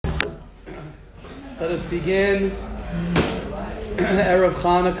Let us begin. Erev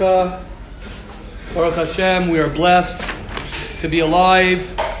Chanukah. Baruch Hashem, we are blessed to be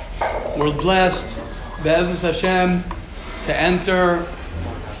alive. We're blessed, Be'ezus Hashem, to enter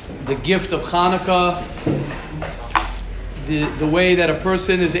the gift of Chanukah, the way that a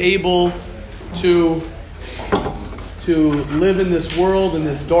person is able to live in this world, in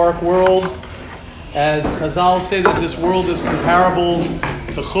this dark world. As Chazal say that this world is comparable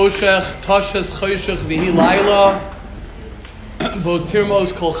to Choshech, Tashes Choshech V'hi Laila,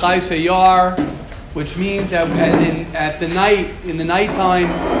 Botirmos Kol Chai Seyar, which means that at the night, in the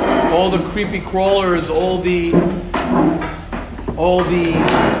nighttime, all the creepy crawlers, all the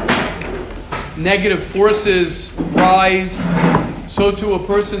negative forces rise. So too a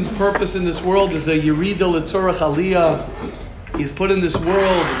person's purpose in this world is a Yerida L'Tzorach Aliyah. He's put in this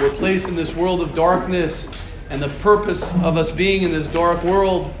world, we're placed in this world of darkness, and the purpose of us being in this dark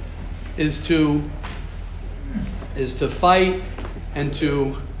world is to fight and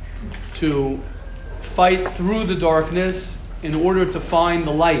to fight through the darkness in order to find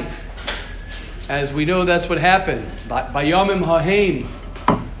the light. As we know, that's what happened. Bayamim haheim,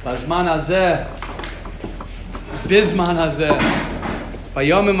 bazman hazeh, bizman hazeh.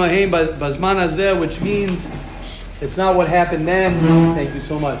 Bayamim haheim, bazman hazeh, which means it's not what happened then. Thank you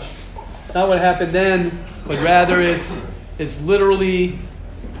so much. It's not what happened then, but rather it's literally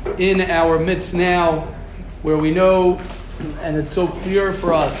in our midst now, where we know, and it's so clear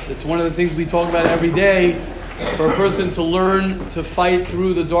for us. It's one of the things we talk about every day, for a person to learn to fight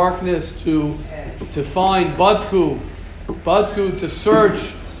through the darkness, to find badku, to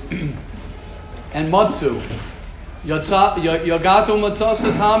search, and matzu. Yagato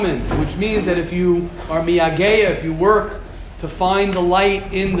matzasa tamin, which means that if you are miyageya, if you work to find the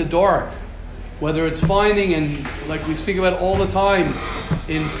light in the dark, whether it's finding, and like we speak about all the time,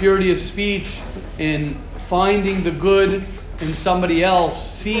 in purity of speech, in finding the good in somebody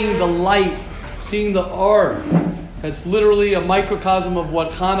else, seeing the light, seeing the or, that's literally a microcosm of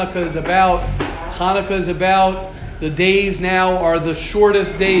what Chanukah is about. Chanukah is about the days now are the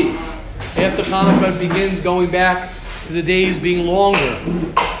shortest days. After Chanukah begins going back to the days being longer.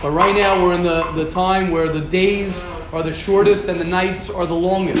 But right now we're in the time where the days are the shortest and the nights are the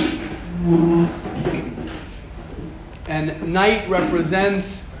longest. And night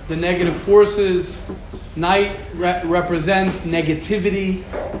represents the negative forces. Night represents negativity.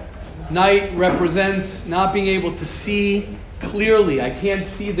 Night represents not being able to see clearly. I can't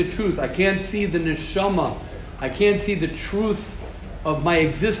see the truth. I can't see the neshama. I can't see the truth of my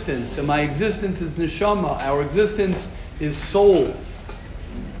existence. And my existence is neshama. Our existence is soul.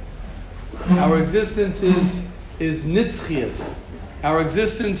 Our existence is nitzchias. Our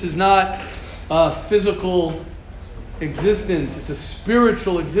existence is not a physical existence. It's a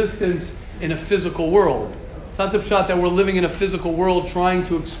spiritual existence in a physical world. It's not the pshat that we're living in a physical world trying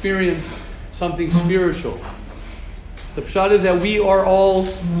to experience something spiritual. The pshat is that we are all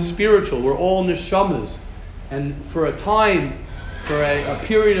spiritual. We're all neshamas. And for a time, for a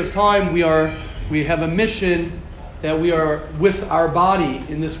period of time, we have a mission that we are with our body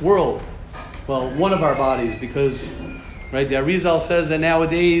in this world. Well, one of our bodies, because right, the Arizal says that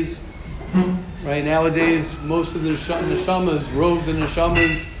nowadays, most of the neshamas, robed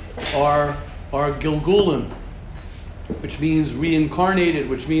neshamas, are Gilgulim, which means reincarnated,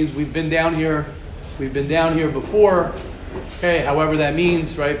 which means we've been down here before. Okay, however that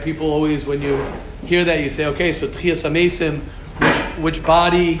means, right? People always, when you hear that, you say, okay, so Tchias HaMesim, which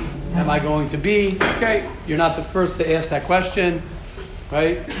body am I going to be? Okay, you're not the first to ask that question,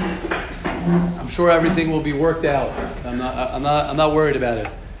 right? I'm sure everything will be worked out. I'm not worried about it.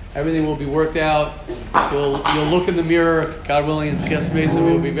 Everything will be worked out. You'll look in the mirror, God willing, in Tchias HaMesim,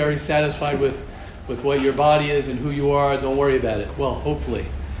 you'll be very satisfied with what your body is and who you are. Don't worry about it. Well, hopefully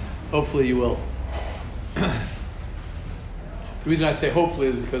you will. The reason I say hopefully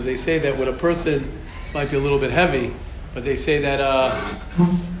is because they say that when a person, this might be a little bit heavy, but they say that,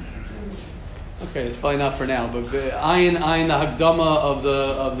 okay, it's probably not for now, but Ayin, the Hagdama of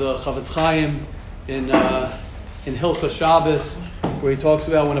the Chavetz Chaim in Hilchos Shabbos, where he talks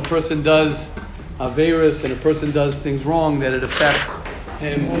about when a person does Averis and a person does things wrong, that it affects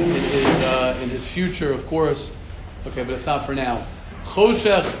him in his future, of course. Okay, but it's not for now.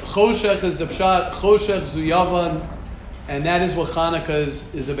 Choshech is the pshat, Choshech Zuyavan, and that is what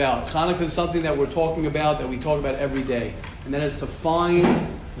Chanukah is about. Chanukah is something that we're talking about, that we talk about every day, and that is to find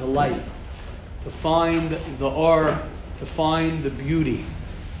the light, to find the or, to find the beauty,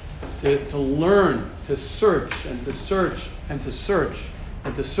 to learn, to search and to search and to search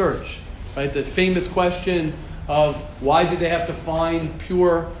and to search. Right? The famous question of why did they have to find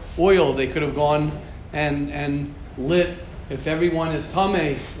pure oil? They could have gone and lit. If everyone is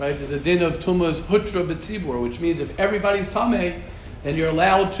tameh, right? There's a din of tumas hutra b'tzibur, which means if everybody's tameh, then you're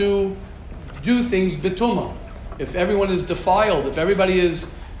allowed to do things b'tumah. If everyone is defiled, if everybody is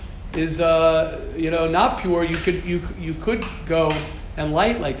not pure, you could go and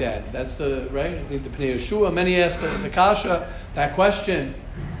light like that. That's the right. I think the Pnei Yeshua, many asked the kasha that question.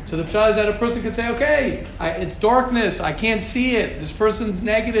 So the pshat is that a person could say, okay, it's darkness, I can't see it. This person's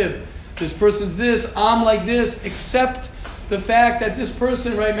negative. This person's this. I'm like this. Accept the fact that this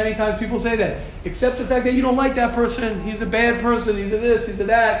person, right? Many times people say that. Accept the fact that you don't like that person. He's a bad person. He's a this. He's a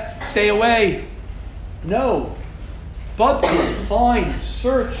that. Stay away. No. But find,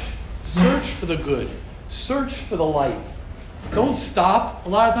 search for the good. Search for the light. Don't stop. A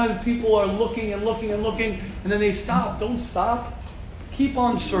lot of times people are looking and looking and looking, and then they stop. Don't stop. Keep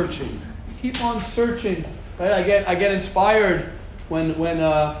on searching. Keep on searching. Right? I get inspired when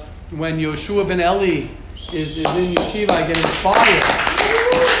Yoshua ben Eli is in yeshiva. I get inspired.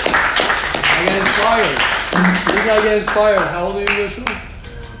 I get inspired. How old are you,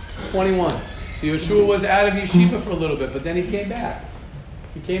 Yoshua? 21. So Yoshua was out of yeshiva for a little bit, but then he came back.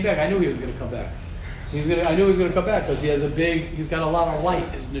 I knew he was going to come back. I knew he was going to come back because he's got a lot of light.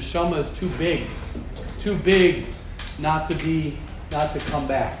 His neshama is too big. It's too big not to come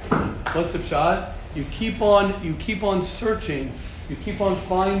back. What's the pshat? You keep on searching. You keep on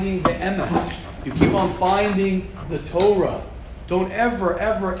finding the emes. You keep on finding the Torah. Don't ever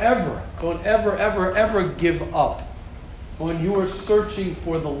give up when you are searching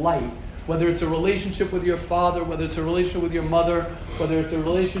for the light. Whether it's a relationship with your father, whether it's a relationship with your mother, whether it's a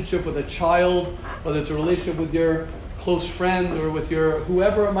relationship with a child, whether it's a relationship with your close friend or with your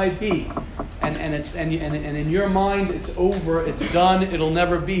whoever it might be, and in your mind it's over, it's done, it'll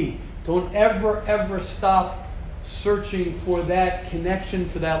never be. Don't ever stop searching for that connection,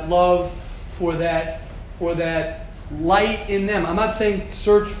 for that love, for that light in them. I'm not saying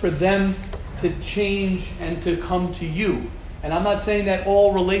search for them to change and to come to you. And I'm not saying that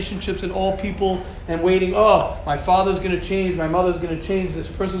all relationships and all people and waiting, my father's going to change, my mother's going to change, this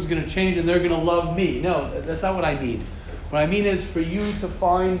person's going to change and they're going to love me. No, that's not what I mean. What I mean is for you to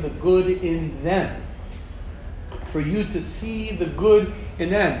find the good in them. For you to see the good in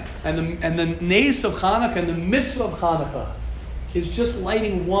them. And the nace of Hanukkah and the mitzvah of Hanukkah is just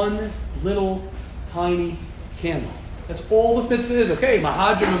lighting one little tiny candle. That's all the mitzvah is. Okay,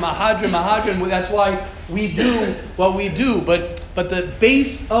 mahadrim. That's why we do what we do. But the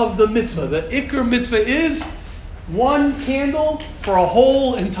base of the mitzvah, the ikr mitzvah is one candle for a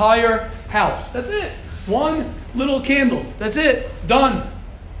whole entire house. That's it. One little candle. That's it. Done.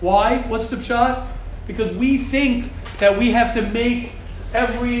 Why? What's the pshat? Because we think that we have to make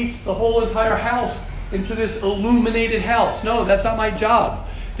the whole entire house into this illuminated house. No, that's not my job.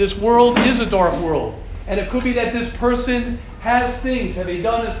 This world is a dark world. And it could be that this person has things. Have they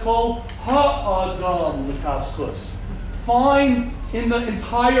done? It's called ha'adam l'kafschus. Find in the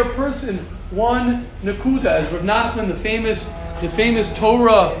entire person one nakuda. As Reb Nachman, the famous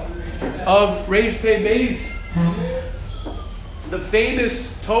Torah of Reish Pei Beis, the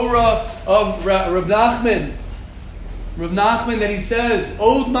famous Torah of Reb Nachman. Reb Nachman that he says,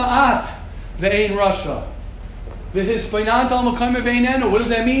 Od ma'at ve'ein rasha. V'hispainant al mekayme ve'einenu. What does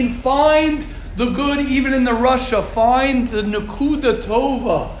that mean? Find the good even in the rasha. Find the nakuda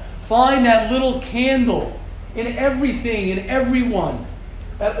tova. Find that little candle in everything, in everyone,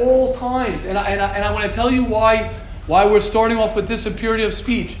 at all times. And I want to tell you why we're starting off with this impurity of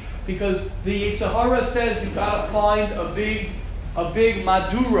speech. Because the Yetzer Hara says you've got to find a big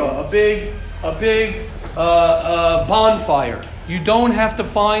madura, a big bonfire. You don't have to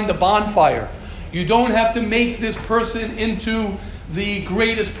find the bonfire. You don't have to make this person into the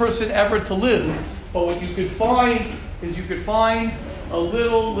greatest person ever to live. But what you could find is a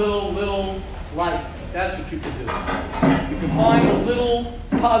little light. That's what you could do. You can find a little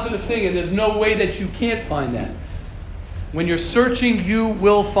positive thing, and there's no way that you can't find that. When you're searching, you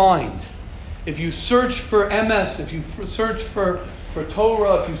will find. If you search for MS, if you search for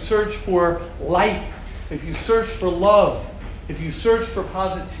Torah, if you search for light, if you search for love, if you search for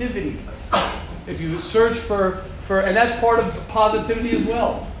positivity, if you search for and that's part of positivity as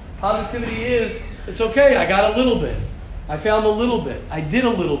well. Positivity is, it's okay, I got a little bit. I found a little bit. I did a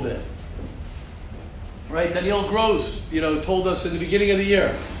little bit. Right? Daniel Gross, told us in the beginning of the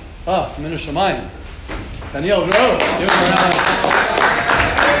year. Min Hashamayim. Daniel Gross. Give him a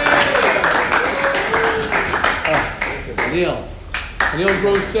round. Daniel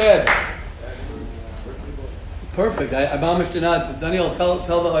Gross said, perfect. Daniel, tell the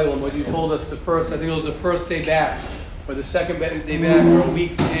Olam what you told us I think it was the first day back, or the second day back, or a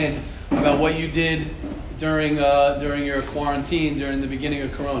week in, about what you did during your quarantine, during the beginning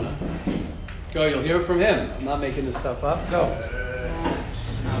of Corona. Go, you'll hear from him. I'm not making this stuff up. Go.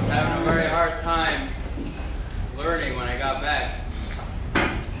 I'm having a very hard time learning when I got back.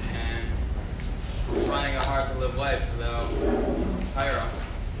 And I'm finding it hard to live life without Cairo.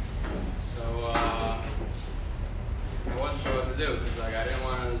 So I wasn't sure what to do because I didn't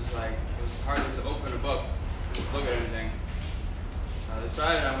want to it was hard to open a book and just look at anything. I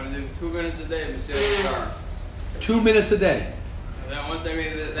decided I'm going to do 2 minutes a day of Mesilas Yesharim. 2 minutes a day. And then once I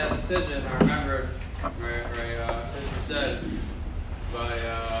made that decision, I remembered Fisher said by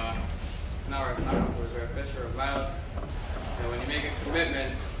I don't know if it was Ray Fisher or Miles, that when you make a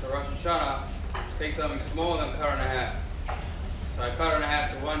commitment to Rosh Hashanah, take something small and cut it in half. So I cut it in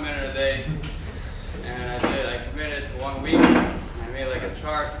half to 1 minute a day, and I did. I committed to 1 week. I made like a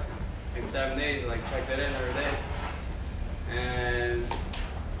chart, like 7 days, checked it in every day. And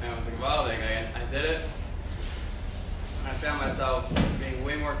I was like, wow, I did it. And I found myself being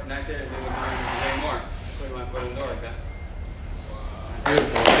way more connected and doing way more. Putting my foot in the door like that.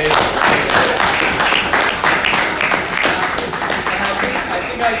 Beautiful. I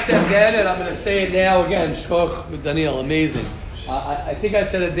think I said then, and I'm going to say it now again. Shkoch with Daniel, amazing. I think I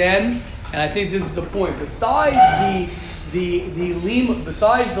said it then, and I think this is the point. Besides the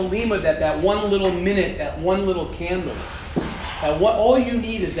lima, that 1 little minute, that 1 little candle. All you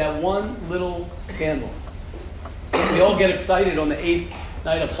need is that 1 little candle. We all get excited on the 8th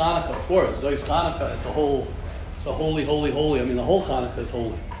night of Hanukkah, of course. Zois Hanukkah, it's a holy, holy, holy. I mean, the whole Hanukkah is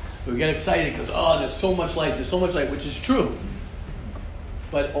holy. We get excited because, there's so much light, which is true.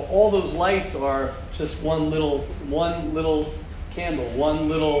 But all those lights are just one little candle, one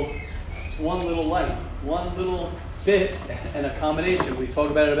little light, one little bit and a combination. We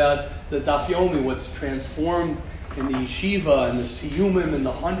talk about the Daf Yomi, what's transformed in the yeshiva and the siyumim and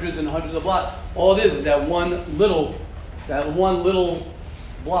the hundreds and hundreds of blocks. All it is that one little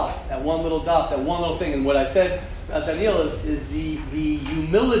block, that one little daf, that one little thing. And what I said about Daniel is the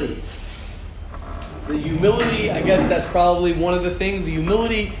humility. The humility, I guess that's probably one of the things. The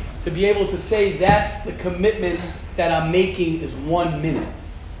humility to be able to say that's the commitment that I'm making is 1 minute.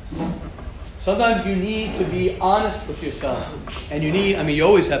 Sometimes you need to be honest with yourself. And you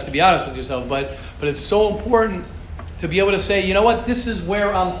always have to be honest with yourself, but it's so important to be able to say, you know what, this is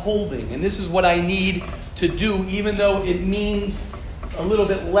where I'm holding, and this is what I need to do, even though it means a little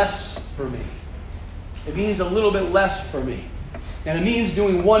bit less for me. It means a little bit less for me. And it means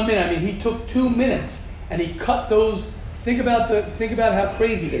doing 1 minute. I mean, he took 2 minutes, and he cut those. Think about how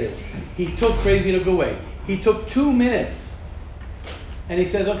crazy it is. He took crazy in a good way. He took 2 minutes, and he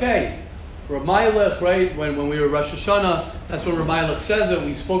says, okay, Rav Meilech, right, when we were Rosh Hashanah, that's when Rav Meilech says it.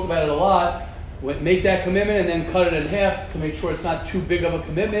 We spoke about it a lot. Make that commitment and then cut it in half to make sure it's not too big of a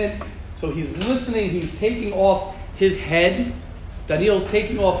commitment. So he's listening. He's taking off his head. Daniel's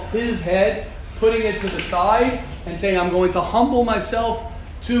taking off his head, putting it to the side, and saying, I'm going to humble myself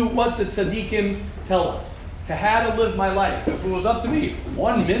to what the tzaddikim tell us, to how to live my life. If it was up to me,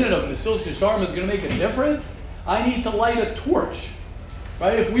 1 minute of Mesilas Yesharim is going to make a difference. I need to light a torch.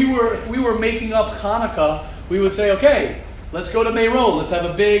 Right? If we were making up Hanukkah, we would say, okay, let's go to Meron. Let's have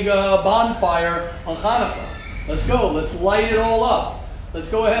a big bonfire on Hanukkah. Let's go. Let's light it all up. Let's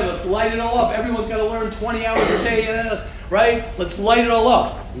go ahead. Let's light it all up. Everyone's got to learn 20 hours a day, right? Let's light it all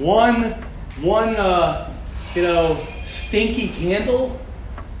up. One stinky candle,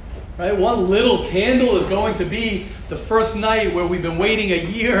 right? 1 little candle is going to be the first night where we've been waiting a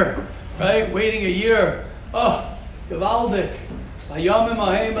year, right? Waiting a year. Oh, Gavaldik. Where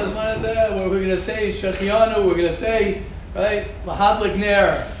we're going to say Shechianu, we're going to say, right, Lahadlik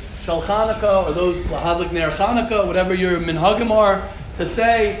Ner Shal Chanukah, or those Lahadlik Ner Chanukah, whatever your minhagim are, to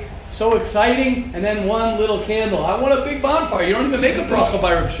say, so exciting, and then 1 little candle. I want a big bonfire. You don't even make a bracha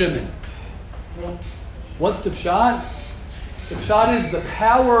by Reb Shimon. What's the pshat? The pshat is the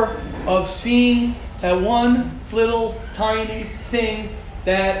power of seeing that 1 little tiny thing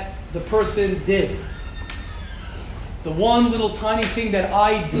that the person did. The 1 little tiny thing that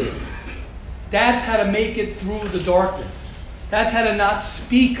I did. That's how to make it through the darkness. That's how to not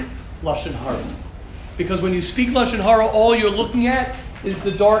speak Lashon Hara. Because when you speak Lashon Hara, all you're looking at is the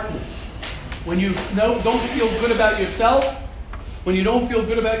darkness. When you don't feel good about yourself,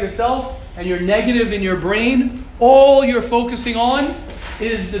 and you're negative in your brain, all you're focusing on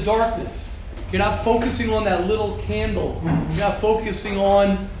is the darkness. You're not focusing on that little candle. You're not focusing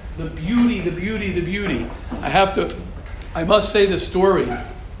on the beauty. I must say this story.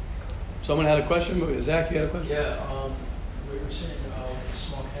 Someone had a question? Zach, you had a question? Yeah, we were saying a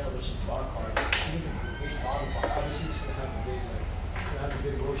small candle versus bonfire. I think a big bonfire, obviously it's going to have a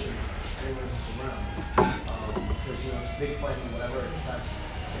big, rotion. anywhere who's around. Because it's a big flame and whatever, it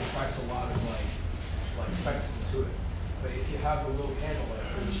attracts a lot of like spectacle to it. But if you have a little candle, like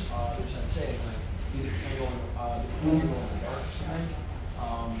there's that saying, like either candle in the dark side.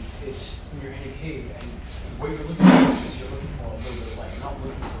 It's when you're in a cave and what you're looking for is you're looking for a little bit of light. You're not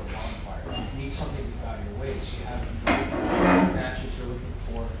looking for a bonfire. You need something to get out of your way. So you have matches you're looking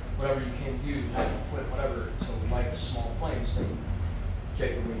for, whatever you can do, whatever, to light a small flame so you get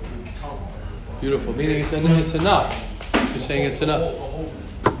your way through the tunnel. Beautiful. Meaning it's enough. You're saying it's enough.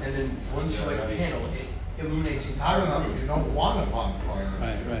 And then once you light a candle, it illuminates the entire room. You don't want a bonfire.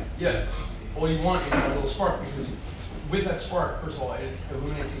 Right. Yeah. All you want is that little spark because with that spark, first of all, it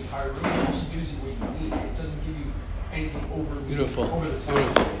illuminates the entire room. It also gives you what you need. It doesn't give you anything over the top. Beautiful. I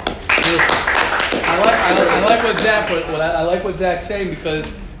like what Zach. I like what Zach's saying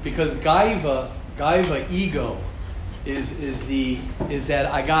because gaiva, ego, is that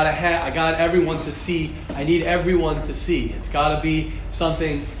I got everyone to see. I need everyone to see. It's got to be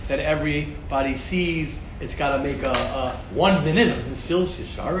something that everybody sees. It's got to make a 1 minute of Mesilas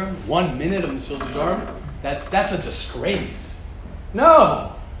Yesharim. 1 minute of Mesilas Yesharim. That's a disgrace.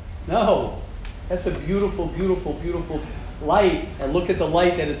 No. That's a beautiful, beautiful, beautiful light. And look at the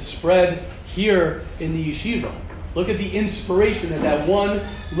light that it's spread here in the yeshiva. Look at the inspiration that one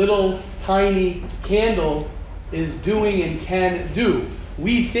little tiny candle is doing and can do.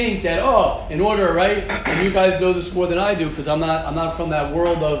 We think that, in order, right? And you guys know this more than I do because I'm not from that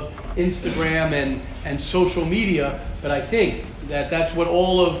world of Instagram and social media, but I think that's what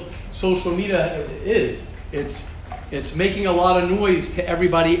all of social media is. It's making a lot of noise to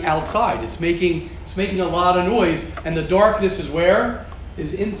everybody outside. It's making a lot of noise, and the darkness is where?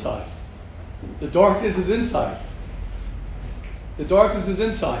 Is inside. The darkness is inside. The darkness is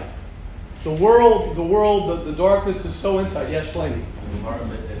inside. The darkness is so inside. Yes, Shlomi.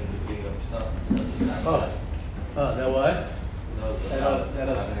 That what?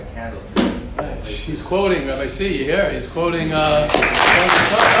 That candle. He's quoting Rabbi C. You hear? He's quoting.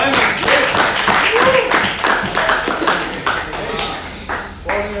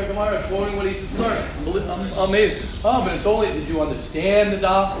 Quoting what he just learned. Amazing. But it's only, did you understand the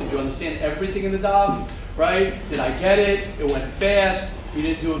daf? Did you understand everything in the daf? Right? Did I get it? It went fast. You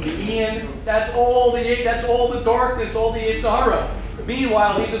didn't do a be'in. That's all the darkness, all the Yetzer Hara.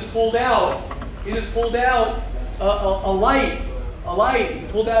 Meanwhile, he just pulled out a light. He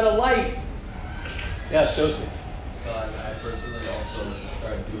pulled out a light. Yeah, Josie. So I personally also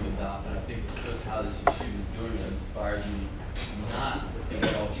started doing daf, and I think because how this yeshiva is doing it inspires me not to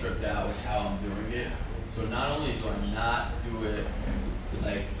get all tripped out with how I'm doing it. So not only do I not do it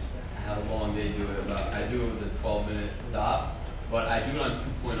like how long they do it, but I do it with a 12-minute daf, but I do it on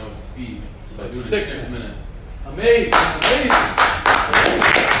 2.0 speed. So I do it in 6 minutes. Amazing.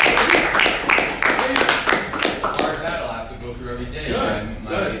 Every day.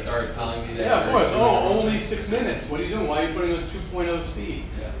 Good. It's already telling me that. Yeah, of course. Only 6 minutes. What are you doing? Why are you putting it at 2.0 speed?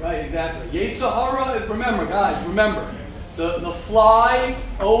 Yeah. Right, exactly. Yetzer Hara, remember, guys, the fly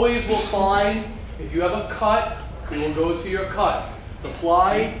always will find, if you have a cut, it will go to your cut. The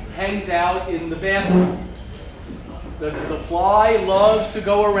fly hangs out in the bathroom. The fly loves to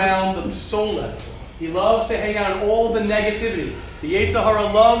go around the psolas. He loves to hang out in all the negativity. The Yetzer Hara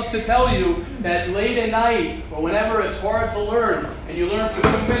loves to tell you that late at night, or whenever it's hard to learn, and you learn for 2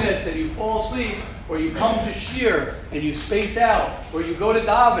 minutes and you fall asleep, or you come to shir and you space out, or you go to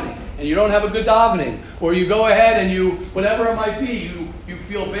davening and you don't have a good davening, or you go ahead and you, whatever it might be, you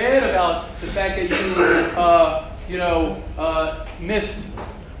feel bad about the fact that you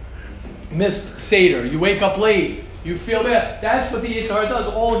missed Seder. You wake up late. You feel bad. That's what the Yetzer Hara does.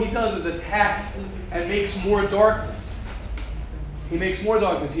 All he does is attack and makes more darkness. He makes more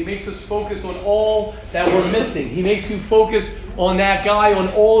darkness. He makes us focus on all that we're missing. He makes you focus on that guy, on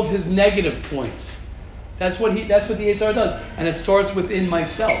all of his negative points. That's what the Yetzer Hara does. And it starts within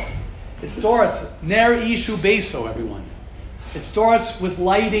myself. It starts, Ner Ishu Beso, everyone. It starts with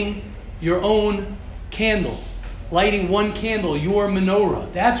lighting your own candle. Lighting one candle, your menorah.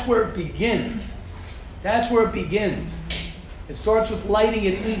 That's where it begins. That's where it begins. It starts with lighting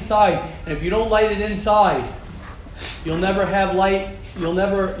it inside. And if you don't light it inside, you'll never have light. You'll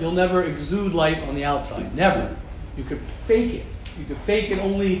never exude light on the outside. Never. You could fake it. You could fake it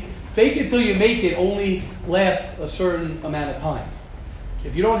till you make it only lasts a certain amount of time.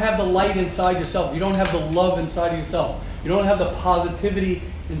 If you don't have the light inside yourself, if you don't have the love inside yourself, you don't have the positivity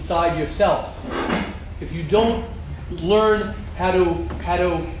inside yourself, if you don't learn how to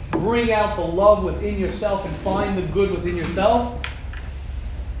bring out the love within yourself and find the good within yourself,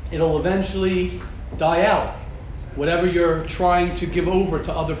 it'll eventually die out. whatever you're trying to give over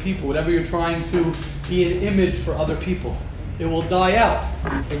to other people, whatever you're trying to be an image for other people, it will die out.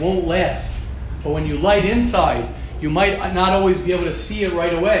 It won't last. But when you light inside, you might not always be able to see it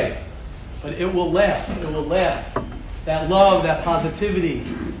right away, but it will last. It will last. That love, that positivity,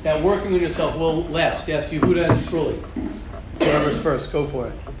 that working on yourself will last. Yes, Yehuda and Shirley. Whoever's first, go for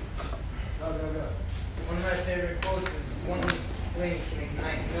it. Go. One of my favorite quotes is, "One flame can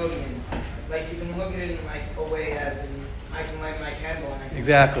ignite millions." Like, you can look at it in like a way as in, I can light my candle and I can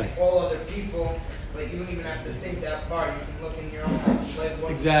Exactly. light all other people. Like, you don't even have to think that far. You can look in your own life. You light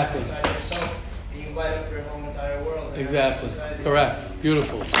one Exactly. inside yourself, and you light up your whole entire world. Exactly. Correct.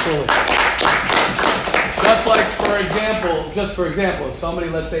 Beautiful. Shirley. Just like, for example, if somebody,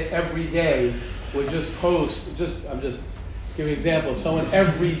 let's say, every day would just post, I'm just giving an example, if someone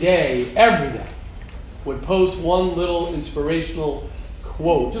every day would post one little inspirational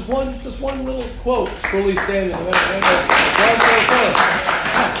quote, just one little quote, Shirley Samuel, one little quote.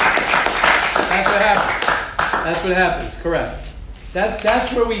 That's what happens. Correct.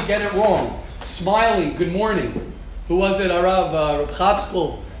 That's where we get it wrong. Smiling. Good morning. Who was it? Rav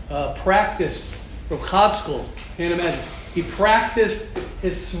Chatzkel practiced. Rav Chatzkel, can't imagine. He practiced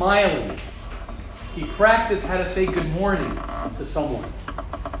his smiling. He practiced how to say good morning to someone.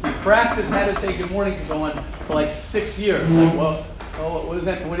 He practiced how to say good morning to someone for like 6 years. Like, well, what is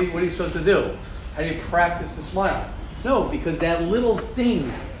that? What are you supposed to do? How do you practice to smile? No, because that little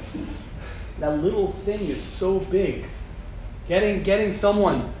thing is so big. Getting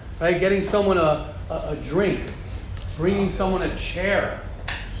someone a drink, bringing someone a chair,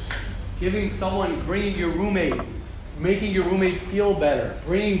 bringing your roommate, making your roommate feel better,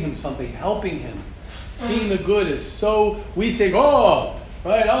 bringing him something, helping him. Seeing the good is so, we think,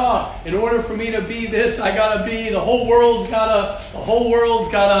 in order for me to be this, I gotta be, the whole world's gotta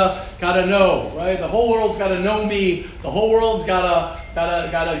know, right? The whole world's gotta know me, the whole world's gotta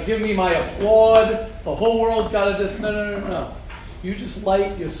give me my applaud, the whole world's gotta this, no. You just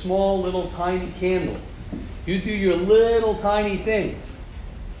light your small little tiny candle. You do your little tiny thing.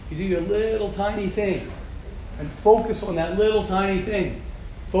 And focus on that little tiny thing.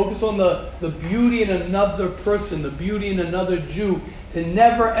 Focus on the beauty in another person, the beauty in another Jew. To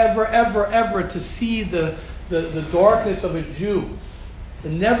never, ever, ever, ever to see the darkness of a Jew. To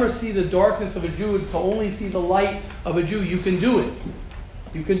never see the darkness of a Jew, to only see the light of a Jew. You can do it.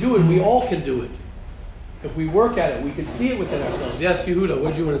 We all can do it. If we work at it, we can see it within ourselves. Yes, Yehuda,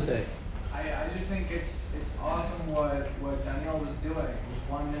 what do you want to say? I just think it's awesome what Daniel was doing with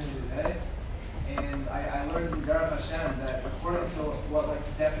 1 minute a day. And I learned through Baruch Hashem that according to what like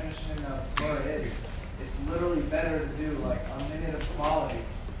the definition of Torah is, it's literally better to do like a minute of quality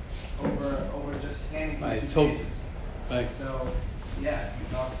over just standing through Right, two so- pages. Right. So yeah,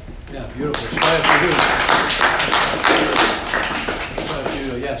 it's awesome. Yeah, beautiful.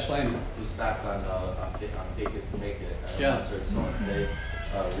 Yes, Shlomo. Just back on Fake It to Make It. I Yeah. once heard someone say,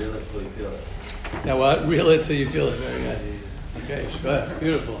 "Real it till you feel it." Now what? Reel it till you feel it. Very good. Okay, good.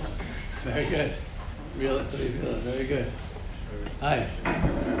 Beautiful. Very good. Reel it till you feel it. Very good. Nice.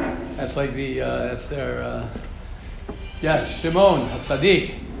 That's like that's their, yes, Shimon,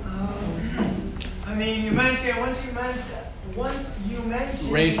 Tzaddik. I mean, once you mentioned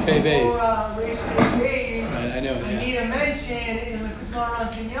Reish Pei Beis. Reish Pei Beis, Right, I know, you yeah. need a mention in the Gemara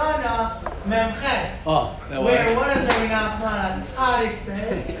Tinyana, Memches. Oh, that Where, way. what does Rabbi Nachman HaTzadik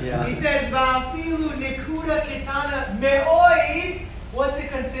say? Yeah. He says, Ba'afilu nekuda ketana me'oid. What's it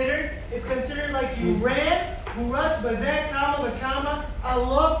considered? It's considered like you ran, huratz bazeh kama v'kama,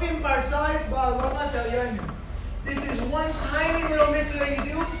 alofim barsais ba'alomas al. This is one tiny little mitzvah that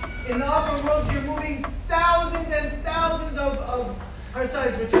you do. In the upper world, you're moving thousands and thousands of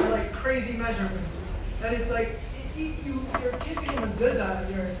parsais, which are like crazy measurements. And it's like, you're kissing a mezuzah,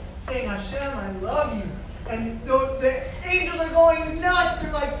 and you're saying, Hashem, I love you. And the angels are going nuts.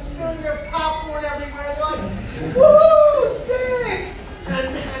 They're like spilling their popcorn everywhere. They're like, woo, sick!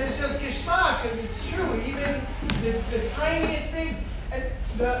 And it's just gishmak, because it's true. Even the tiniest thing. And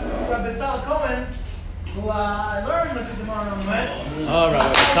the Rabbi Tzal Cohen, who I learned much of tomorrow night. All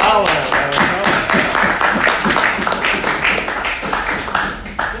right,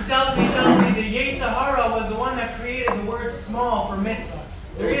 He tells me the Yetzer Hara was the one that created the word small for mitzvah.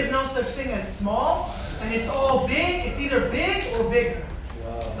 There is no such thing as small, and it's all big. It's either big or bigger.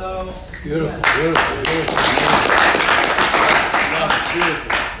 Wow. So Beautiful.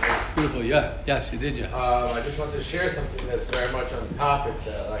 Beautiful. Yeah. Yes, you did. Yeah. I just wanted to share something that's very much on topic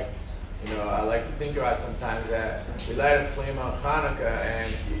that, I like to think about sometimes that we light a flame on Hanukkah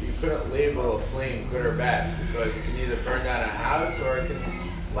and you couldn't label a flame good or bad because it can either burn down a house or it can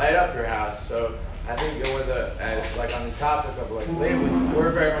light up your house. So I think like on the topic of like labeling,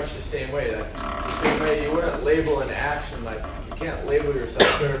 we're very much the same way. Like the same way you wouldn't label an action, like you can't label yourself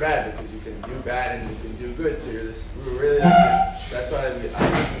good or bad because you can do bad and you can do good. So we're really that's why I used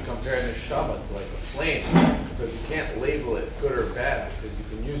to compare neshama to like a flame, because you can't label it good or bad because you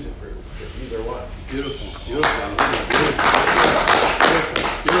can use it for either one.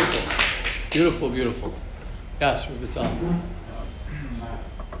 Beautiful. Yes, Vital.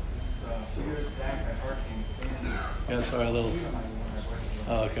 This is a few years back at Hurricane Sandy. Yeah, sorry, a little.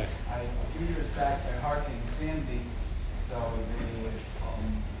 Oh, okay. A few years back at Hurricane Sandy, so what's it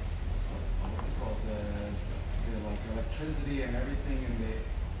called, the like electricity and everything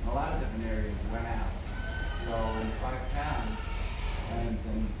in a lot of different areas went out. So in 5 towns and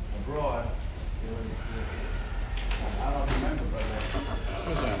abroad, there was I don't know if you remember, but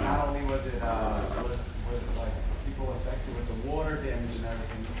not only was it like people affected with the water damage and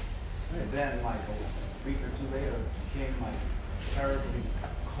everything, but then like a week or two later it became like terribly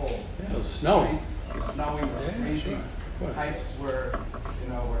cold. Yeah, it was snowing. It was snowing, it was freezing. Sure. Pipes were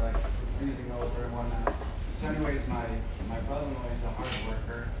like freezing over and whatnot. So anyways, my brother-in-law is a hard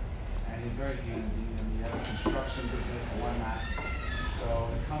worker and he's very handy and he has a construction business and whatnot. So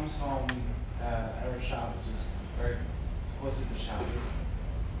he comes home, Erev Shabbos was very close to Shabbos,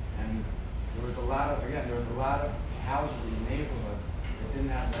 and there was a lot of houses in the neighborhood that didn't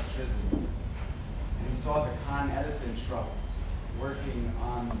have electricity. And he saw the Con Edison truck working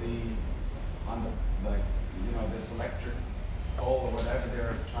on this electric pole or whatever they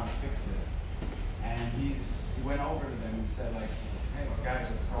were trying to fix it. And he went over to them and said like, hey guys,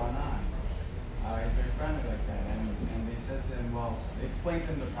 what's going on? He's very friendly like that. And they said to him, well, they explained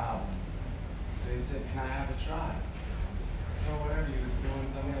to him the problem. So he said, can I have a try? So whatever he was doing,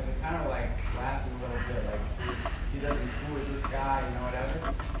 something they kind of like laughing a little bit, like who is this guy, whatever.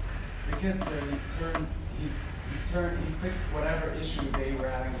 The kids are, he fixed whatever issue they were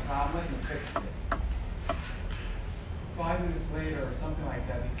having a problem with, he fixed it. 5 minutes later or something like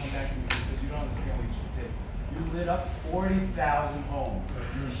that, they come back and he said, you don't understand what you just did. You lit up 40,000 homes.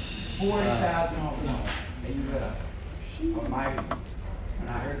 40,000 homes that you lit up. When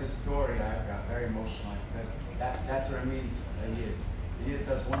I heard this story, I got very emotional. I said, that's what it means a Yid. A Yid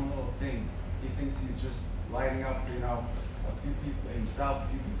does one little thing. He thinks he's just lighting up, a few people, himself, a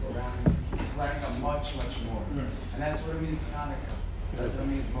few people around him. He's lighting up much, much more. And that's what it means Hanukkah. That's what it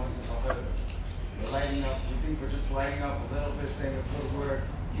means most of the hood. We're lighting up, we think we're just lighting up a little bit, saying a good word,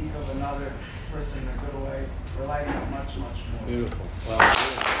 think of another person in a good way. We're lighting up much, much more. Beautiful. Wow.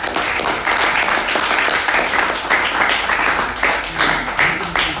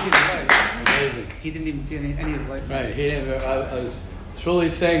 Amazing. He didn't even see any of the light. Right. He didn't. I was Shirley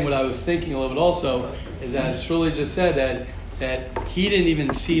saying what I was thinking a little bit also is that Shirley just said that he didn't even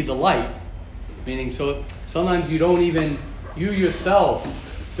see the light. Meaning, so sometimes you yourself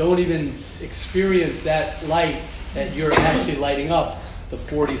don't even experience that light that you're actually lighting up the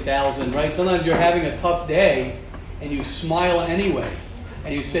 40,000, right? Sometimes you're having a tough day and you smile anyway,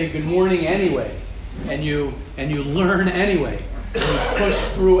 and you say good morning anyway, and you learn anyway, and you push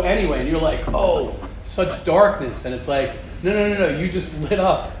through anyway, and you're like, oh, such darkness, and it's like, no, you just lit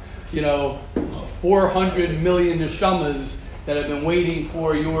up, 400 million neshamas that have been waiting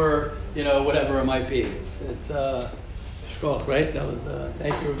for your, whatever it might be. It's shkoch, right? That was,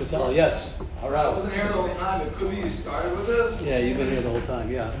 thank you, Vital. Yes. I wasn't here the whole time. It could be you started with this. Yeah, you've been here the whole time.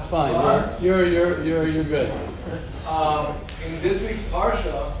 Yeah, it's fine. You're good. In this week's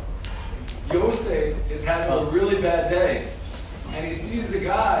parsha, Yosef is having a really bad day, and he sees the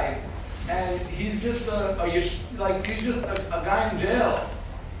guy, and he's just a guy in jail,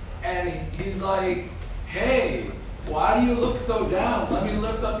 and he's like, "Hey, why do you look so down? Let me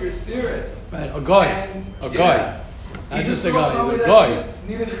lift up your spirits." Right, a guy. He just a saw guy. somebody A guy. that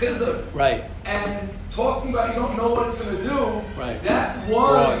needed chizuk. Right. And talking about you don't know what it's going to do. Right. That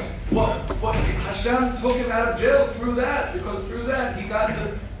was what Hashem took him out of jail through that, because through that he got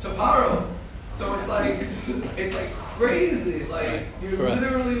to Paro. So it's like crazy. Like you're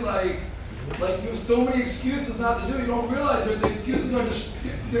literally like you have so many excuses not to do it. You don't realize that the excuses are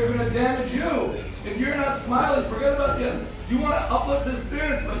they're going to damage you. If you're not smiling, forget about the. You want to uplift the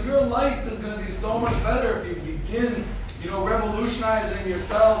spirits, but your life is going to be so much better if you begin, revolutionizing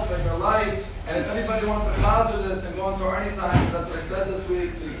yourself and your life. And if anybody wants to cause this, then go into our anytime. That's what I said this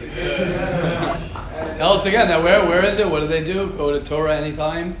week, so you can hear it. Tell us again. Now, where is it? What do they do? Go to Torah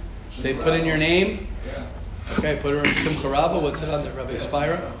Anytime. They put in your name. Yeah. Okay, put her in Simcha Rabbah. What's it on there? Rabbi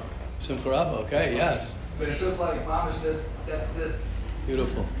Spira? Simcha Rabbah. Okay, yes. But it's just like, Mom, is this, that's this.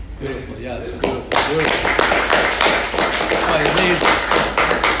 Beautiful. Yes, beautiful.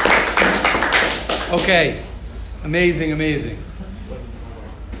 Okay, amazing.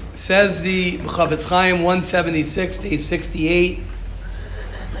 Says the Chavetz Chaim 176, day 68,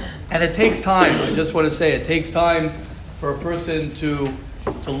 and it takes time. I just want to say it takes time for a person to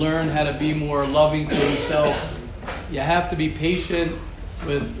learn how to be more loving to himself. You have to be patient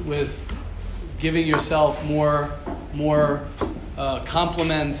with giving yourself more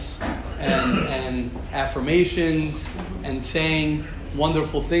compliments and affirmations and saying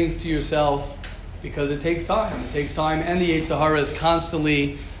wonderful things to yourself, because it takes time. It takes time, and the Yetzer Hara is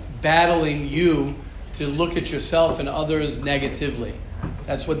constantly battling you to look at yourself and others negatively.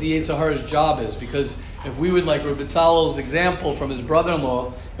 That's what the Yetzer Hara's job is, because if we would, like Rabbi Tzalel's example from his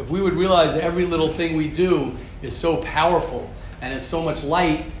brother-in-law, if we would realize every little thing we do is so powerful and is so much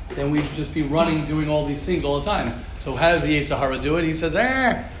light, then we'd just be running, doing all these things all the time. So how does the Yetzer Hara do it? He says,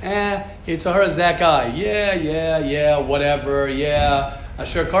 Yetzer Hara is that guy. Yeah, whatever,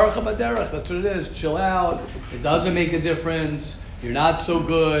 Asher Karcha Baderech, that's what it is. Chill out. It doesn't make a difference. You're not so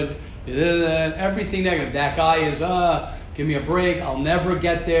good. Everything negative. That guy is, give me a break. I'll never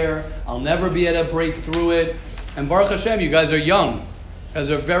get there. I'll never be able to break through it. And Baruch Hashem, you guys are young. You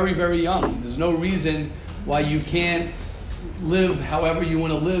guys are very, very young. There's no reason why you can't live however you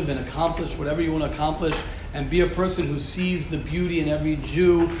want to live and accomplish whatever you want to accomplish, and be a person who sees the beauty in every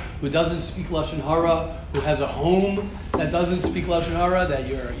Jew, who doesn't speak Lashon Hara, who has a home that doesn't speak Lashon Hara, that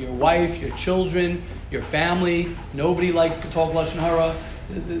your wife, your children, your family, nobody likes to talk Lashon Hara.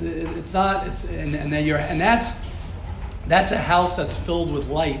 That's a house that's filled with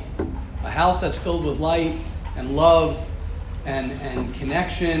light. A house that's filled with light and love and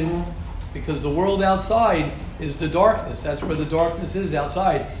connection, because the world outside is the darkness. That's where the darkness is,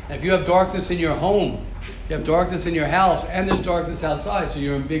 outside. And if you have darkness in your home, you have darkness in your house, and there's darkness outside, so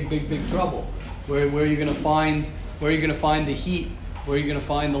you're in big trouble. Where are you going to find the heat? Where are you going to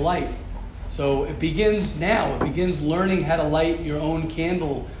find the light? So it begins now. It begins learning how to light your own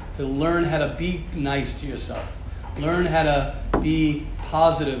candle, to learn how to be nice to yourself. Learn how to be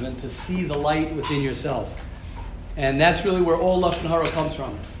positive and to see the light within yourself. And that's really where all Lashon Hara comes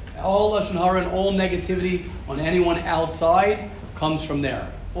from. All Lashon Hara and all negativity on anyone outside comes from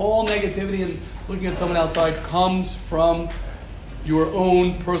there. All negativity and looking at someone outside comes from your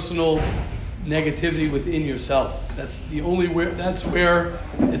own personal negativity within yourself. That's where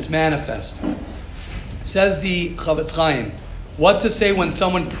it's manifest. Says the Chavetz Chaim, what to say when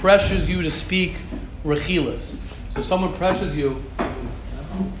someone pressures you to speak rechilas. So someone pressures you.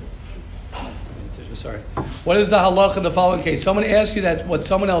 Sorry. What is the halach in the following case? Someone asks you that what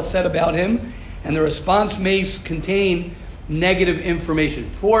someone else said about him, and the response may contain negative information.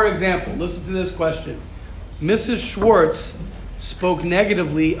 For example, listen to this question. Mrs. Schwartz spoke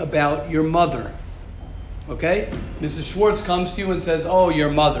negatively about your mother. Okay? Mrs. Schwartz comes to you and says, oh, your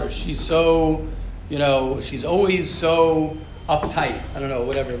mother, she's so, she's always so uptight. I don't know,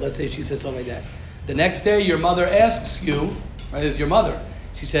 whatever. Let's say she said something like that. The next day, your mother asks you, right, is your mother.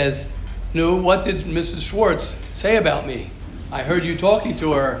 She says, no, what did Mrs. Schwartz say about me? I heard you talking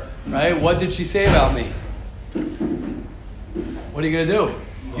to her, right? What did she say about me? What are you going to do?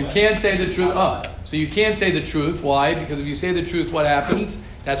 You can't say the truth. So you can't say the truth. Why? Because if you say the truth, what happens?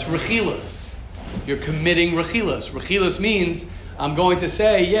 That's rechilas. You're committing rechilas. Rechilas means I'm going to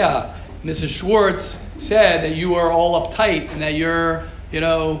say, yeah, Mrs. Schwartz said that you are all uptight and that you're,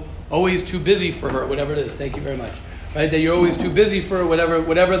 always too busy for her, whatever it is. Thank you very much. Right? That you're always too busy for her,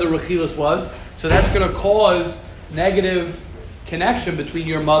 whatever the rechilas was. So that's going to cause negative connection between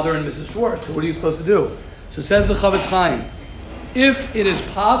your mother and Mrs. Schwartz. So what are you supposed to do? So says the Chavetz Chaim, if it is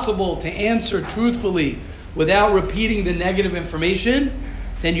possible to answer truthfully without repeating the negative information,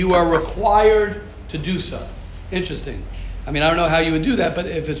 then you are required to do so. Interesting. I don't know how you would do that, but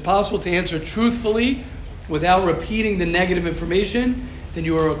if it's possible to answer truthfully without repeating the negative information, then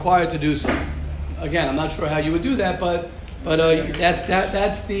you are required to do so. Again, I'm not sure how you would do that, but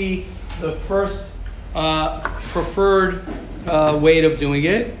that's the first preferred way of doing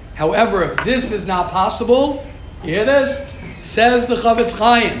it. However, if this is not possible, you hear this? Says the Chavetz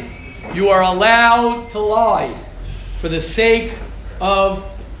Chaim, you are allowed to lie for the sake of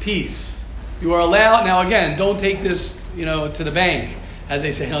peace. You are allowed. Now, again, don't take this, to the bank, as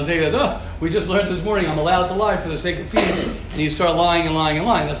they say. Don't take this. We just learned this morning. I'm allowed to lie for the sake of peace, and you start lying and lying and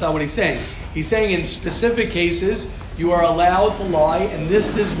lying. That's not what he's saying. He's saying in specific cases, you are allowed to lie, and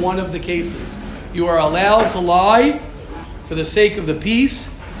this is one of the cases. You are allowed to lie for the sake of the peace,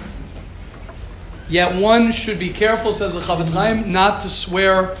 yet one should be careful, says the Chavetz Chaim, not to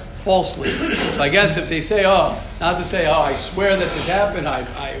swear falsely. So I guess if they say, not to say, I swear that this happened,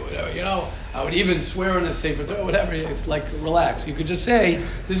 I would even swear in a Sefer Torah, whatever, it's like, relax. You could just say,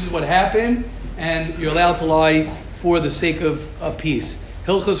 this is what happened, and you're allowed to lie for the sake of peace.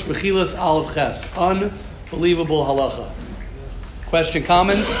 Hilchos Rechilas Aleph Ches. Unbelievable halacha. Question,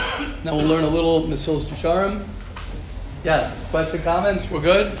 comments? Now we'll learn a little Mesilas Yesharim. Yes. Question, comments? We're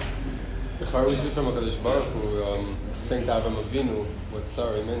good? Before we see from HaKadosh Baruch Hu, saying to Avraham Avinu what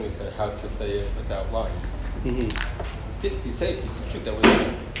Sarah Imenu said, how to say it without lying. Mm-hmm. He said a piece of trick that was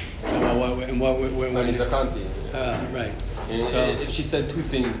there. When he's a kanti. Right. So if she said two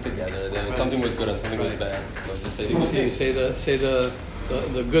things together, then something was good and something was bad. So just say say the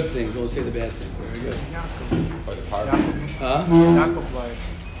good thing. Don't say the bad thing. Very good. Or the power. Yaakov lied.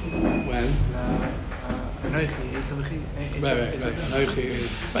 When?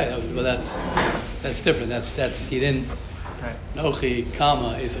 Right. Well, that's different. That's he didn't. Right. Nochi,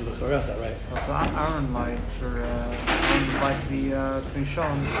 comma, is a v'charecha, right? Also, Aaron lied to be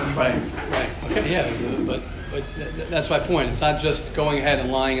shown. Right. Okay, yeah, but that's my point. It's not just going ahead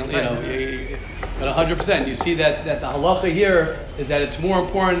and lying, but 100%. You see that the halacha here is that it's more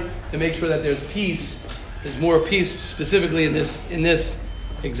important to make sure that there's peace. There's more peace specifically in this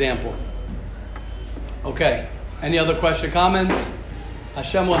example. Okay. Any other question, comments?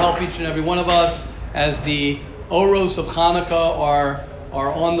 Hashem will help each and every one of us as the Oros of Hanukkah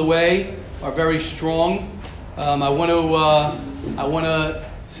are on the way, are very strong. I want to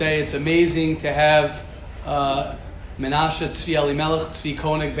say it's amazing to have Menashe Tzvi Elimelech Tzvi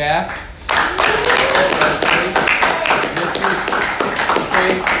Koenig back.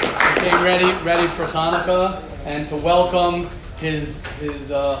 He came ready for Hanukkah, and to welcome his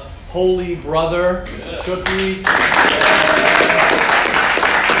holy brother Shuki.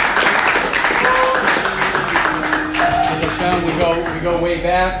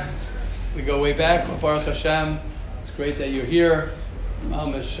 We go way back. But Baruch Hashem, it's great that you're here.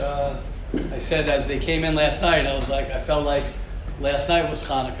 I said as they came in last night, I felt like last night was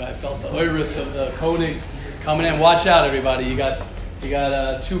Hanukkah. I felt the oiris of the Koenigs coming in. Watch out, everybody! You got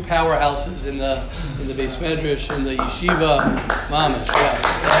two powerhouses in the Beis Medrash and the yeshiva. Mamish,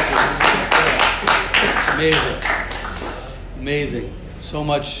 yeah. Amazing. So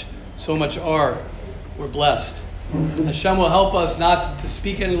much R. We're blessed. Hashem will help us not to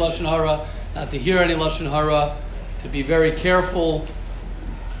speak any Lashon Hara, not to hear any Lashon Hara, to be very careful,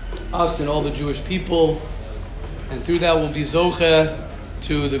 us and all the Jewish people, and through that we'll be Zoche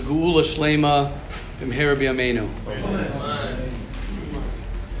to the Geula Shlema B'mehera B'yameinu.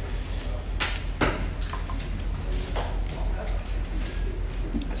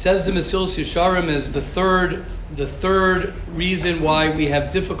 Says the Mesilas Yesharim is the third reason why we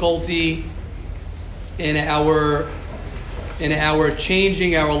have difficulty in our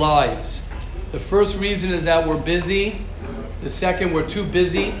changing our lives. The first reason is that we're busy. The second, we're too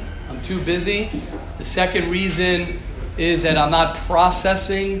busy. I'm too busy. The second reason is that I'm not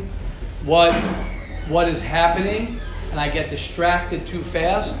processing what is happening, and I get distracted too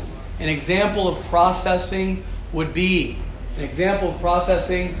fast. An example of processing would be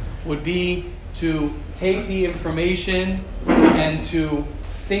to take the information and to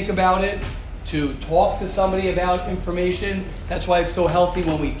think about it, to talk to somebody about information. That's why it's so healthy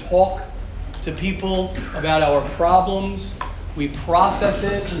when we talk to people about our problems. We process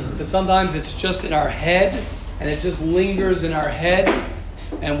it, because sometimes it's just in our head, and it just lingers in our head,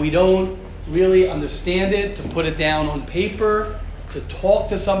 and we don't really understand it, to put it down on paper, to talk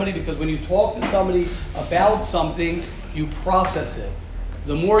to somebody, because when you talk to somebody about something, you process it.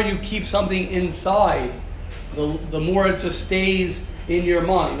 The more you keep something inside, the more it just stays in your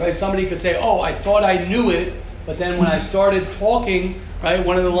mind, right? Somebody could say, "Oh, I thought I knew it," but then when I started talking, right,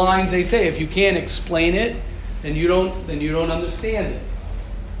 one of the lines they say, if you can't explain it, then you don't understand it.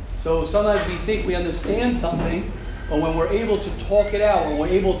 So sometimes we think we understand something, but when we're able to talk it out, when we're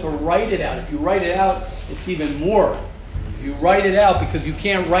able to write it out, if you write it out, it's even more. If you write it out, because you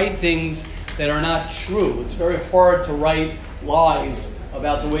can't write things that are not true. It's very hard to write lies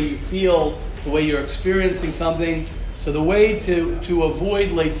about the way you feel, the way you're experiencing something. So the way to avoid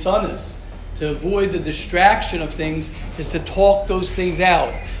leitzanis, to avoid the distraction of things, is to talk those things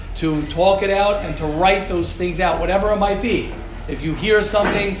out. To talk it out and to write those things out, whatever it might be. If you hear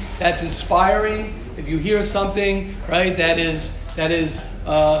something that's inspiring, if you hear something, right, that is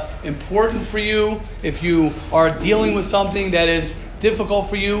important for you, if you are dealing with something that is difficult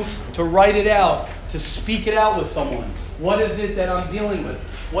for you, to write it out, to speak it out with someone. What is it that I'm dealing with?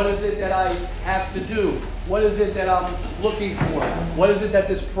 What is it that I have to do? What is it that I'm looking for? What is it that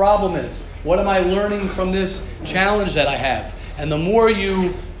this problem is? What am I learning from this challenge that I have? And the more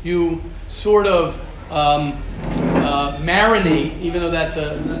you sort of marinate, even though that's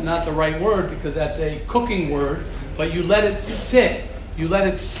not the right word because that's a cooking word, but you let it sit You let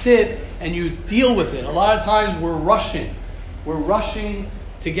it sit and you deal with it. A lot of times we're rushing. We're rushing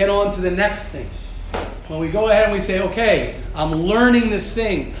to get on to the next thing. When we go ahead and we say, okay, I'm learning this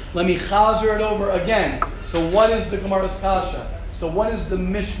thing. Let me chazer it over again. So what is the Gemara's Kasha? So what does the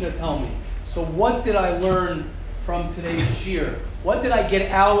Mishnah tell me? So what did I learn from today's shir? What did I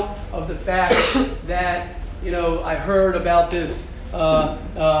get out of the fact that, I heard about this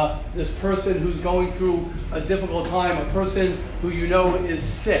this person who's going through a difficult time, a person who is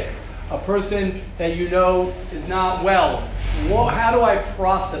sick, a person that is not well. How do I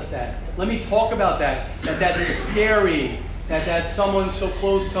process that? Let me talk about that. That's scary, that's someone so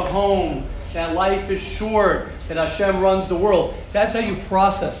close to home, that life is short, that Hashem runs the world. That's how you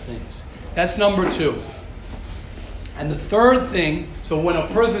process things. That's number 2. And the third thing, so when a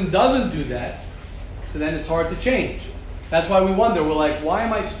person doesn't do that, so then it's hard to change. That's why we wonder, we're like, why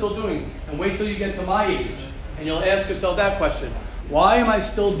am I still doing? And wait till you get to my age, and you'll ask yourself that question. Why am I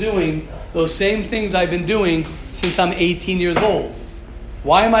still doing those same things I've been doing since I'm 18 years old?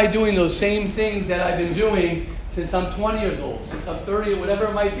 Why am I doing those same things that I've been doing since I'm 20 years old, since I'm 30, or whatever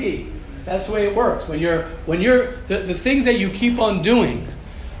it might be? That's the way it works. When you're the things that you keep on doing,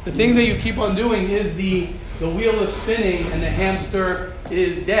 is the wheel is spinning and the hamster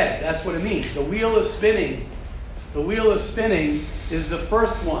is dead. That's what it means. The wheel is spinning. The wheel is spinning is the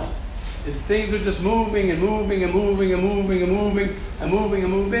first one. Is things are just moving and moving and moving and moving and moving and moving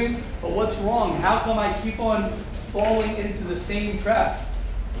and moving. But what's wrong? How come I keep on falling into the same trap?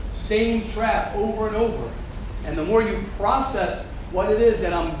 Same trap over and over. And the more you process what it is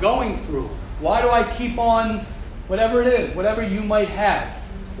that I'm going through, why do I keep on, whatever it is, whatever you might have,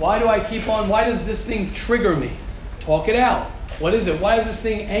 why do I keep on, why does this thing trigger me? Talk it out. What is it? Why does this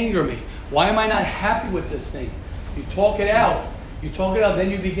thing anger me? Why am I not happy with this thing? You talk it out. You talk it out,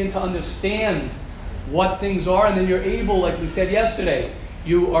 then you begin to understand what things are, and then you're able, like we said yesterday,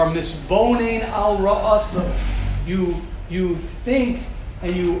 you are misbonein al ra'asa. You think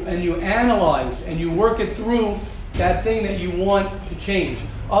and you analyze and you work it through that thing that you want to change.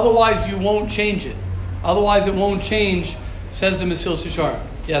 Otherwise, you won't change it. Otherwise, it won't change, says the Mesil Sishar.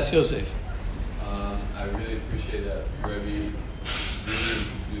 Yes, Yosef. I really appreciate that Rebbe really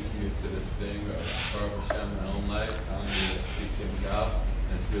introduced me to this thing of Baruch Hashem in my own life, telling me to speak things out,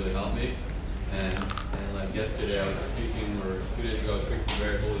 and it's really helped me. And like yesterday, I was speaking, or 2 days ago, I was speaking to a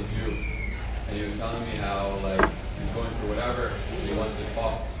very holy Jew, and he was telling me how like he's going through whatever, and he wants to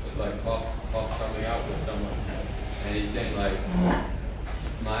talk something out with someone, and he's saying like,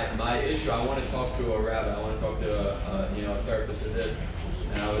 my issue, I want to talk to a rabbi, I want to talk to a therapist or this.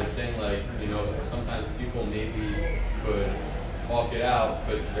 And I was saying, like, sometimes people maybe could talk it out,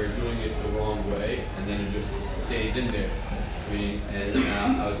 but they're doing it the wrong way, and then it just stays in there.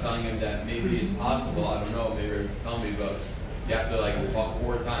 I was telling him that maybe it's possible, I don't know, maybe tell me, but you have to, talk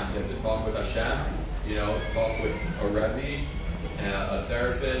 4 times. You have to talk with Hashem, talk with a Rebbe, a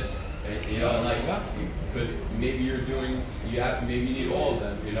therapist, and, because maybe maybe you need all of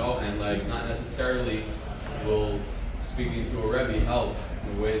them, and, not necessarily will speaking to a Rebbe help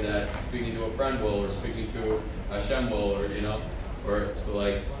in the way that speaking to a friend will, or speaking to Hashem will,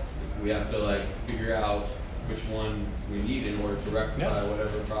 we have to figure out which one we need in order to rectify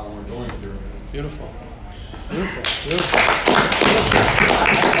whatever problem we're going through. Beautiful. I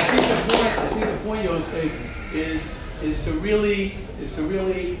think the point, Yosef, is to really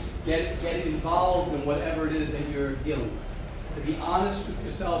get involved in whatever it is that you're dealing with. To be honest with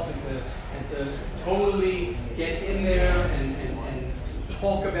yourself and to totally get in there and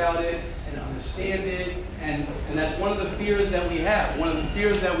talk about it and understand it. And that's one of the fears that we have. One of the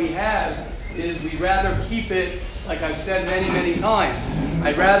fears that we have is we'd rather keep it, like I've said many, many times,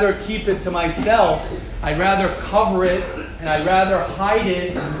 I'd rather keep it to myself. I'd rather cover it, and I'd rather hide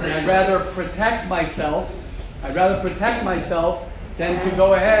it, and I'd rather protect myself. I'd rather protect myself than to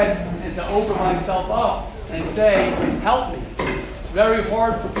go ahead and to open myself up and say, help me. It's very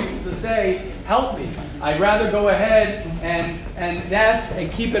hard for people to say, help me. I'd rather go ahead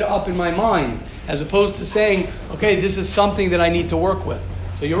and keep it up in my mind, as opposed to saying, okay, this is something that I need to work with.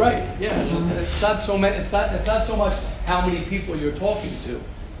 So you're right. Yeah, it's not so much how many people you're talking to.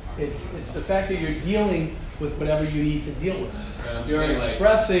 It's the fact that you're dealing with whatever you need to deal with. You're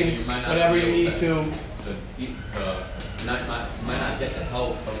expressing whatever you need to. You might not get the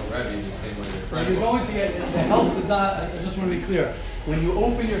help from a Rebbe in the same way your friend. You're going to get the help is not. I just want to be clear. When you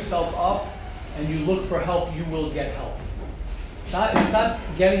open yourself up and you look for help, you will get help. It's not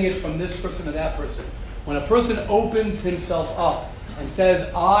getting it from this person or that person. When a person opens himself up and says,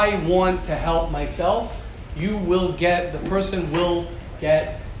 "I want to help myself," the person will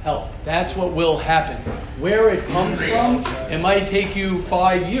get help. That's what will happen. Where it comes from, it might take you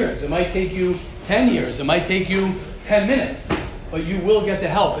 5 years. It might take you 10 years. It might take you 10 minutes. But you will get the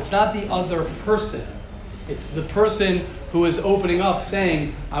help. It's not the other person. It's the person who is opening up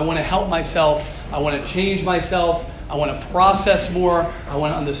saying, I want to help myself. I want to change myself. I want to process more. I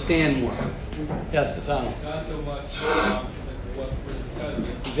want to understand more. Yes, Desano. It's not so much like what the person says.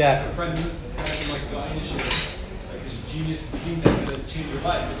 Like, exactly. A friend has some like the initiative, like this genius thing that's going to change your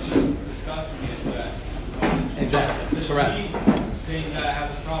life. It's just discussing it that. Exactly. Correct. Me saying that I have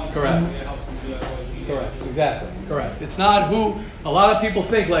this problem. Correct. It helps me do that. Correct. Exactly. Correct. It's not who. A lot of people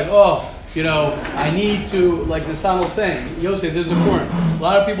think like, oh, I need to, like the Sam was saying, Yosef, this is important. A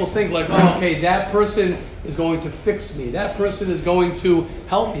lot of people think like, oh, okay, that person is going to fix me. That person is going to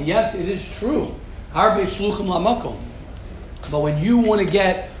help me. Yes, it is true. Harbe shluchim lamakom. But when you want to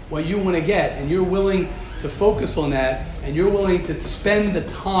get what you want to get, and you're willing to focus on that, and you're willing to spend the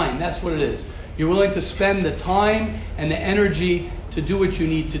time, that's what it is. You're willing to spend the time and the energy to do what you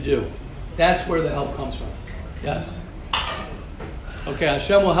need to do. That's where the help comes from. Yes? Okay,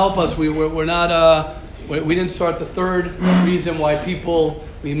 Hashem will help us. We're not, we didn't start the third reason why people,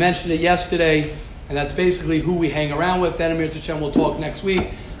 we mentioned it yesterday, and that's basically who we hang around with. Then Amir Hashem will talk next week.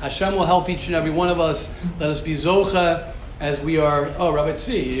 Hashem will help each and every one of us. Let us be zocha as we are. Oh, Rabbi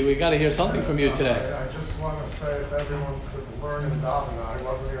Tzvi, we got to hear something from you today. I just want to say if everyone could learn in Davina, I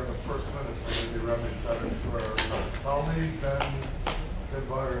wasn't here the first minute, so maybe Rabbi said it for Naftali Ben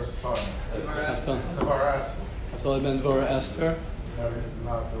Devar son. Devar Esther. Naftali Ben Devar Esther. That is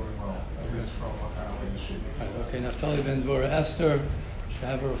not doing well. He's from a family issue. Okay, Naftali Ben Devar Esther.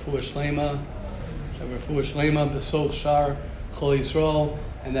 Shav Refuah Shlema. Shav Refuah Shlema. Besoch Shar Chol Yisrael.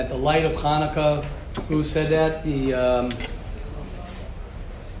 And that the light of Hanukkah. Who said that?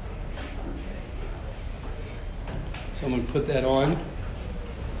 Someone put that on.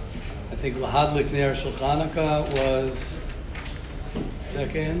 I think Lahadlik Ner Shel Chanukah was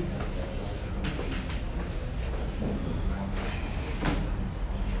second.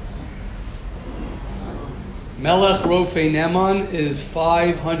 Melech Rofei Neman is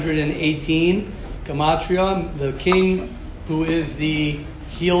 518. Gematria, the king who is the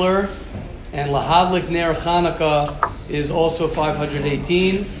healer. And Lahadlik Ner Chanukah is also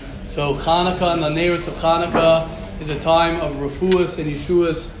 518. So Chanukah and the Neros of Chanukah is a time of refuahs and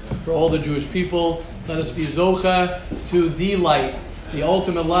yeshuas for all the Jewish people. Let us be zocha to the light, the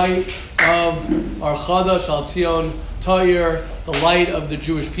ultimate light of our Chadash Al Tzion Ta'ir, the light of the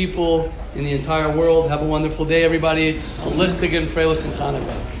Jewish people in the entire world. Have a wonderful day, everybody. A listig and freilich and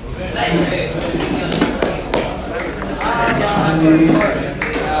Chanukah.